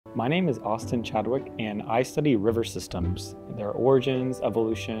My name is Austin Chadwick, and I study river systems, their origins,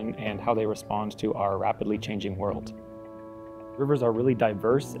 evolution, and how they respond to our rapidly changing world. Rivers are really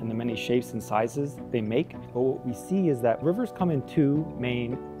diverse in the many shapes and sizes they make, but what we see is that rivers come in two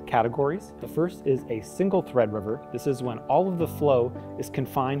main categories. The first is a single thread river. This is when all of the flow is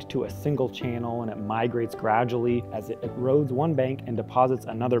confined to a single channel and it migrates gradually as it erodes one bank and deposits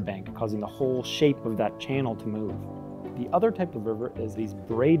another bank, causing the whole shape of that channel to move. The other type of river is these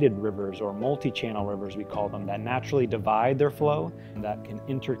braided rivers, or multi-channel rivers we call them, that naturally divide their flow, and that can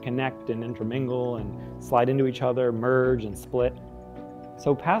interconnect and intermingle and slide into each other, merge and split.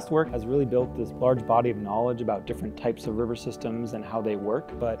 So past work has really built this large body of knowledge about different types of river systems and how they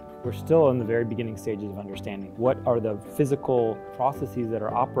work, but we're still in the very beginning stages of understanding what are the physical processes that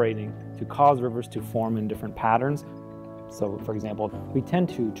are operating to cause rivers to form in different patterns. So, for example, we tend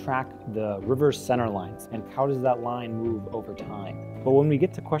to track the river's center lines and how does that line move over time. But when we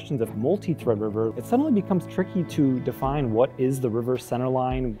get to questions of multi-thread river, it suddenly becomes tricky to define what is the river's center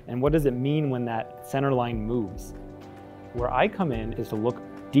line and what does it mean when that center line moves. Where I come in is to look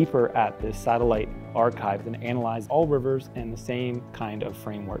deeper at this satellite archive and analyze all rivers in the same kind of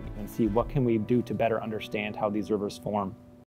framework and see what can we do to better understand how these rivers form.